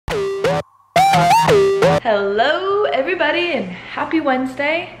Hello everybody and happy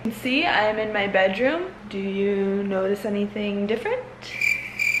Wednesday. You can see I'm in my bedroom. Do you notice anything different?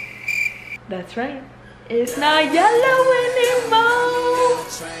 That's right. It's not yellow anymore.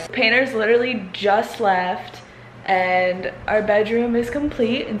 Painters literally just left and our bedroom is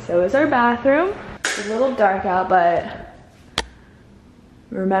complete and so is our bathroom. It's a little dark out, but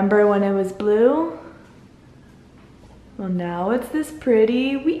remember when it was blue? Well, now it's this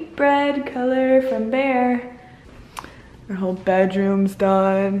pretty wheat bread color from Bear. Our whole bedroom's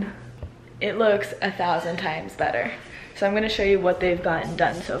done. It looks 1,000 times better. So I'm gonna show you what they've gotten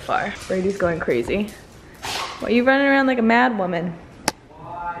done so far. Brady's going crazy. Why are you running around like a mad woman?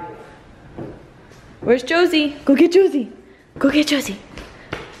 Where's Josie? Go get Josie. Go get Josie.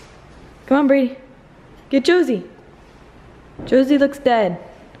 Come on, Brady. Get Josie. Josie looks dead.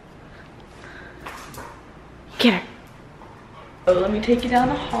 Get her. So let me take you down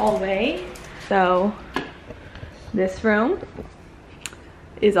the hallway. So this room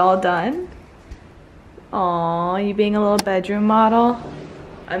is all done. Aw, you being a little bedroom model.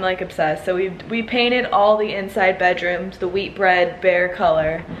 I'm like obsessed. So we painted all the inside bedrooms the wheat bread Bear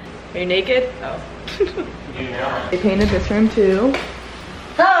color. Are you naked? Oh. Yeah. They painted this room too.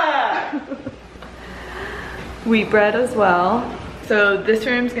 Ah! Wheat bread as well. So this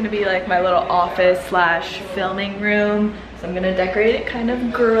room's gonna be like my little office slash filming room. So I'm gonna decorate it kind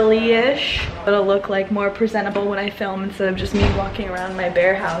of girly-ish. It'll look like more presentable when I film instead of just me walking around my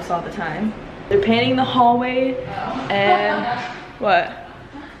Bear house all the time. They're painting the hallway and what?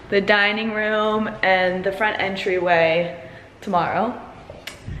 The dining room and the front entryway tomorrow.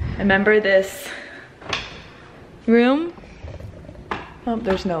 Remember this room? Oh,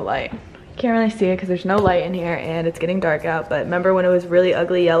 there's no light. Can't really see it because there's no light in here and it's getting dark out, but remember when it was really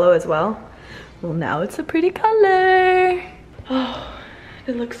ugly yellow as well? Well, now it's a pretty color. Oh,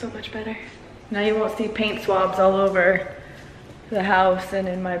 it looks so much better. Now you won't see paint swabs all over the house and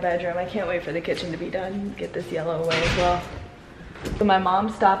in my bedroom. I can't wait for the kitchen to be done. Get this yellow away as well. So my mom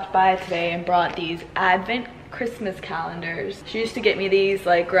stopped by today and brought these Advent Christmas calendars. She used to get me these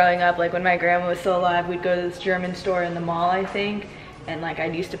like growing up, like when my grandma was still alive, we'd go to this German store in the mall, I think. And like I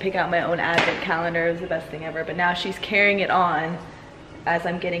used to pick out my own Advent calendar. It was the best thing ever. But now she's carrying it on as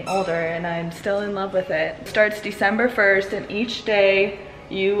I'm getting older and I'm still in love with it. It starts December 1st and each day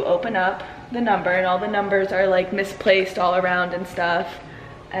you open up the number and all the numbers are like misplaced all around and stuff.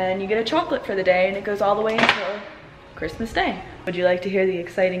 And you get a chocolate for the day and it goes all the way until Christmas Day. Would you like to hear the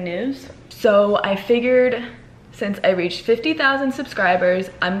exciting news? So I figured since I reached 50,000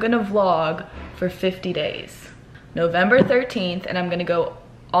 subscribers, I'm gonna vlog for 50 days. November 13th, and I'm gonna go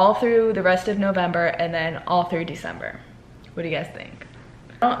all through the rest of November and then all through December. What do you guys think?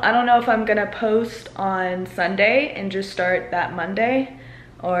 I don't know if I'm gonna post on Sunday and just start that Monday,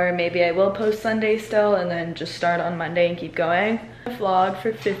 or maybe I will post Sunday still and then just start on Monday and keep going. Vlog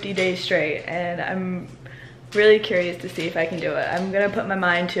for 50 days straight, and I'm really curious to see if I can do it. I'm gonna put my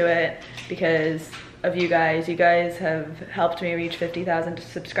mind to it because of you guys. You guys have helped me reach 50,000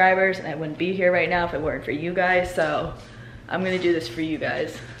 subscribers and I wouldn't be here right now if it weren't for you guys. So I'm gonna do this for you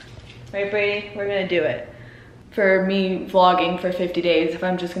guys. Right, Brady? We're gonna do it. For me vlogging for 50 days, if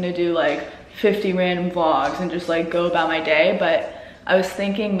I'm just gonna do like 50 random vlogs and just like go about my day, but I was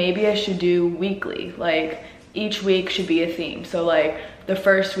thinking maybe I should do weekly. Like each week should be a theme. So like the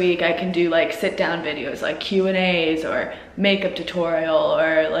first week I can do like sit down videos like Q&As or makeup tutorial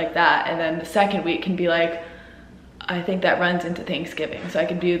or like that, and then the second week can be like, I think that runs into Thanksgiving, so I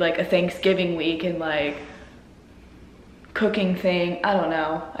can do like a Thanksgiving week and like cooking thing. I don't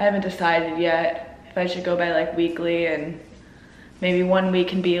know, I haven't decided yet if I should go by like weekly, and maybe one week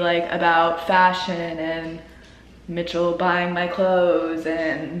can be like about fashion and Mitchell buying my clothes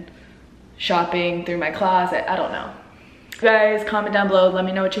and shopping through my closet. I don't know. You guys comment down below, let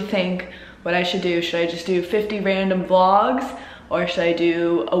me know what you think, what I should do. Should I just do 50 random vlogs, or should I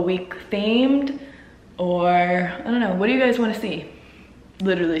do a week themed, or I don't know. What do you guys want to see?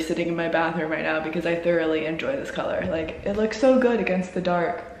 Literally sitting in my bathroom right now because I thoroughly enjoy this color. Like it looks so good against the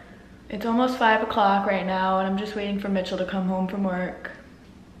dark. It's almost 5 o'clock right now and I'm just waiting for Mitchell to come home from work.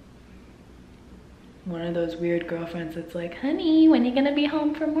 One of those weird girlfriends that's like, honey, when are you gonna be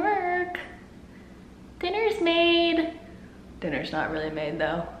home from work? Dinner's made. Dinner's not really made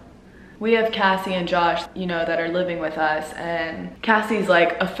though. We have Cassie and Josh, you know, that are living with us, and Cassie's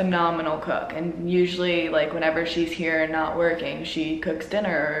like a phenomenal cook, and usually like whenever she's here and not working, she cooks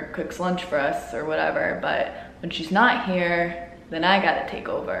dinner or cooks lunch for us or whatever, but when she's not here, then I gotta take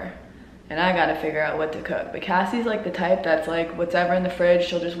over and I gotta figure out what to cook. But Cassie's like the type that's like, whatever in the fridge,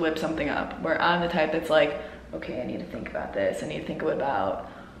 she'll just whip something up, where I'm the type that's like, okay, I need to think about this, I need to think about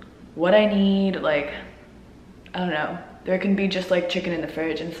what I need, like, I don't know. There can be just like chicken in the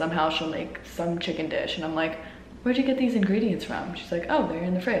fridge and somehow she'll make some chicken dish. And I'm like, where'd you get these ingredients from? She's like, oh, they're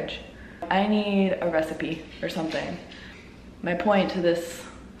in the fridge. I need a recipe or something. My point to this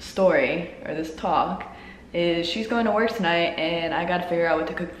story or this talk is she's going to work tonight and I gotta figure out what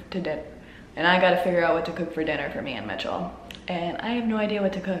to cook to dinner. And I gotta figure out what to cook for dinner for me and Mitchell. And I have no idea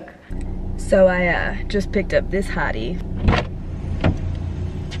what to cook. So I just picked up this hottie.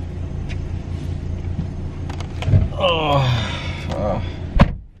 Oh.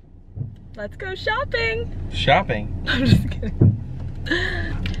 Let's go shopping. Shopping? I'm just kidding.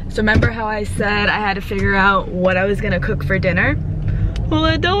 So remember how I said I had to figure out what I was gonna cook for dinner? Well,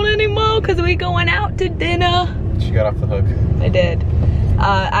 I don't anymore because we going out to dinner. She got off the hook. I did.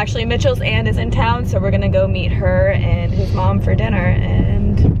 Actually, Mitchell's aunt is in town, so we're gonna go meet her and his mom for dinner,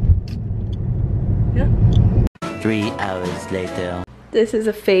 and yeah. 3 hours later. This is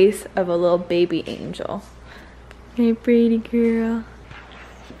a face of a little baby angel. Hey, pretty girl.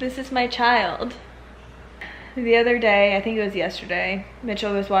 This is my child. The other day, I think it was yesterday,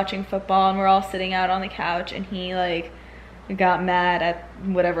 Mitchell was watching football and we're all sitting out on the couch and he like got mad at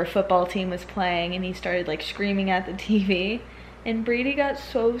whatever football team was playing and he started like screaming at the TV. And Brady got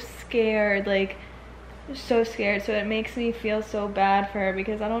so scared, like so scared. So it makes me feel so bad for her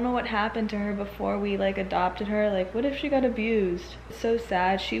because I don't know what happened to her before we like adopted her. Like, what if she got abused? It's so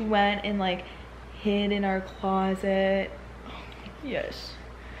sad. She went and like hid in our closet. Yes.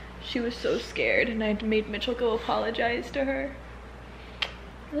 She was so scared and I made Mitchell go apologize to her.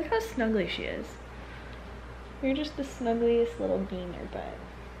 Look how snuggly she is. You're just the snuggliest little beaner butt.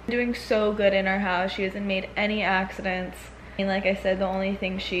 Doing so good in our house. She hasn't made any accidents. I mean, like I said, the only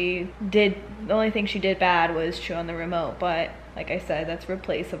thing she did bad was chew on the remote, but like I said, that's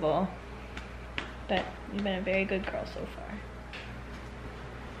replaceable. But you've been a very good girl so far.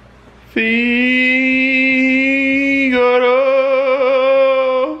 Figaro.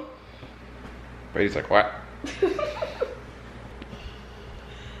 Brady's like, what?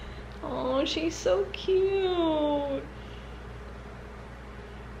 Oh, she's so cute.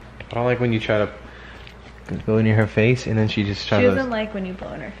 I don't like when you try to go near her face and then she just tries to... She doesn't like when you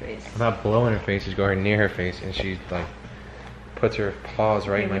blow in her face. I'm not blowing her face, just go near her face and she like puts her paws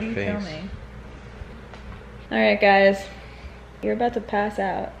right in my face. Alright guys, you're about to pass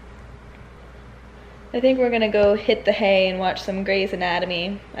out. I think we're gonna go hit the hay and watch some Grey's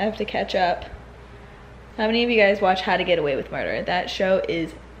Anatomy. I have to catch up. How many of you guys watch How to Get Away with Murder? That show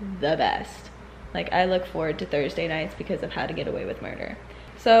is the best. Like, I look forward to Thursday nights because of How to Get Away with Murder.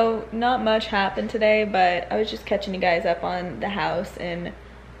 So, not much happened today, but I was just catching you guys up on the house and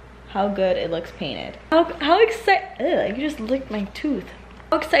how good it looks painted. How excited, I just licked my tooth.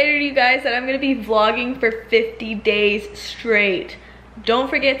 How excited are you guys that I'm gonna be vlogging for 50 days straight? Don't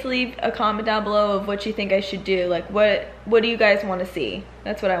forget to leave a comment down below of what you think I should do. Like, what do you guys want to see?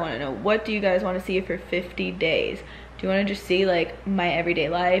 That's what I want to know. What do you guys want to see for 50 days? Do you want to just see like my everyday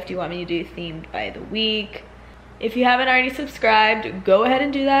life? Do you want me to do themed by the week? If you haven't already subscribed, go ahead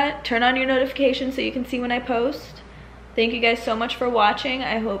and do that. Turn on your notifications so you can see when I post. Thank you guys so much for watching.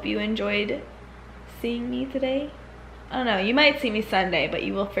 I hope you enjoyed seeing me today. I don't know, you might see me Sunday, but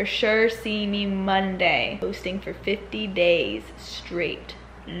you will for sure see me Monday. Posting for 50 days straight,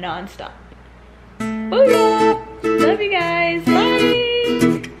 non-stop. Booyah! Love you guys,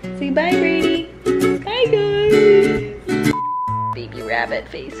 bye! Say bye, Brady. Bye, guys. Baby rabbit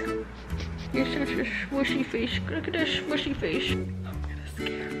face. You're such a smushy face. Look at that smushy face. I'm gonna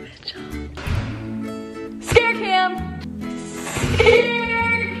scare Mitchell. Scare cam! Scare cam!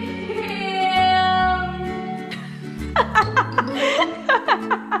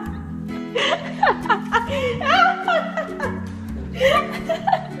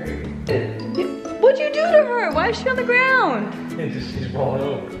 What'd you do to her? Why is she on the ground? She's rolling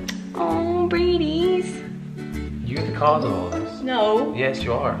over. Oh, Brady's. You're the cause of all this. No. Yes,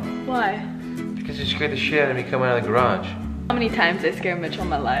 you are. Why? Because you scared the shit out of me coming out of the garage. How many times I scare Mitchell in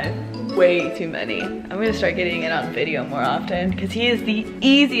my life? Way too many. I'm gonna start getting it on video more often because he is the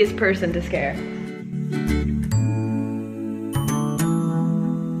easiest person to scare.